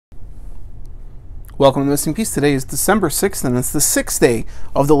Welcome to Missing Piece. Today is December 6th, and it's the 6th day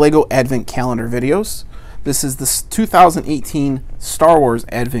of the LEGO Advent Calendar videos. This is the 2018 Star Wars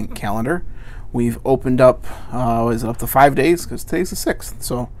Advent Calendar. We've opened up, is it up to 5 days? Because today's the 6th.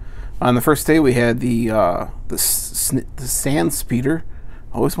 So on the first day we had the Sand Speeder.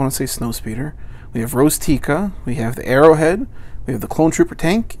 I always want to say Snow Speeder. We have Rose Tika. We have the Arrowhead. We have the Clone Trooper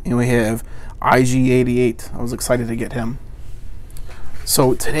tank. And we have IG-88. I was excited to get him.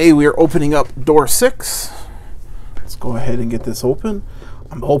 So today we are opening up door 6. Let's go ahead and get this open.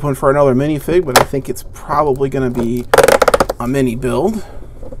 I'm hoping for another minifig, but I think it's probably going to be a mini build.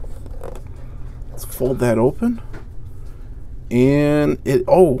 Let's fold that open. And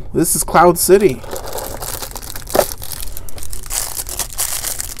this is Cloud City.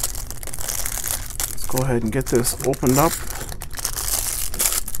 Let's go ahead and get this opened up,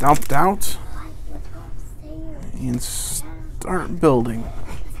 dumped out, and start building.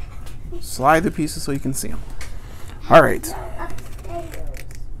 Slide the pieces so you can see them. All right.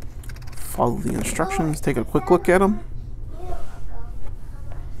 Follow the instructions. Take a quick look at them.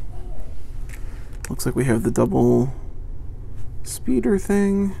 Looks like we have the double speeder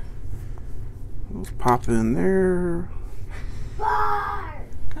thing. Those pop in there.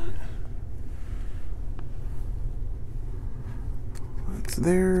 That's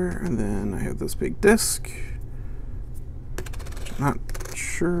there, and then I have this big disc. Not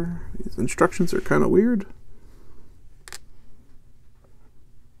sure. These instructions are kind of weird.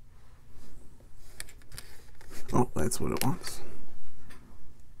 Oh, that's what it wants.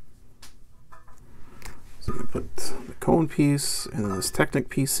 So you put the cone piece and then this Technic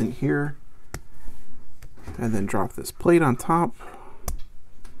piece in here, and then drop this plate on top.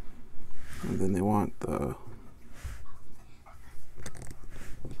 And then they want the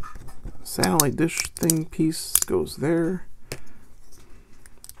satellite dish thing piece goes there.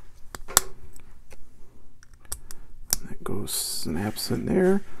 Goes snaps in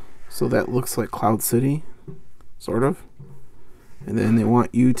there, so that looks like Cloud City, sort of. And then they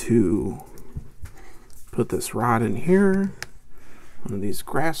want you to put this rod in here, one of these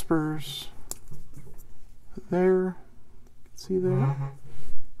graspers there. See there?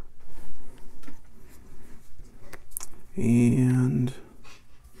 And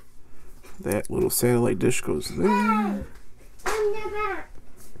that little satellite dish goes there.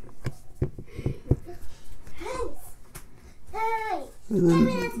 And then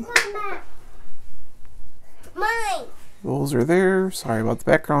those are there. Sorry about the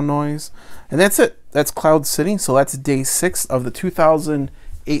background noise. And that's it. That's Cloud City. So that's day 6 of the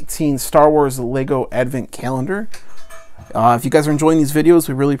 2018 Star Wars LEGO Advent Calendar. If you guys are enjoying these videos,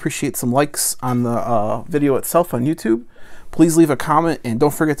 we really appreciate some likes on the video itself on YouTube. Please leave a comment and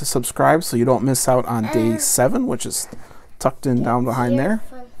don't forget to subscribe so you don't miss out on day 7, which is tucked in down behind there.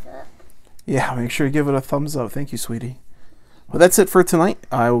 Yeah, make sure you give it a thumbs up. Thank you, sweetie. Well, that's it for tonight.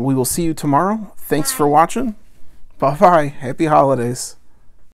 We will see you tomorrow. Thanks for watching. Bye-bye. Happy holidays.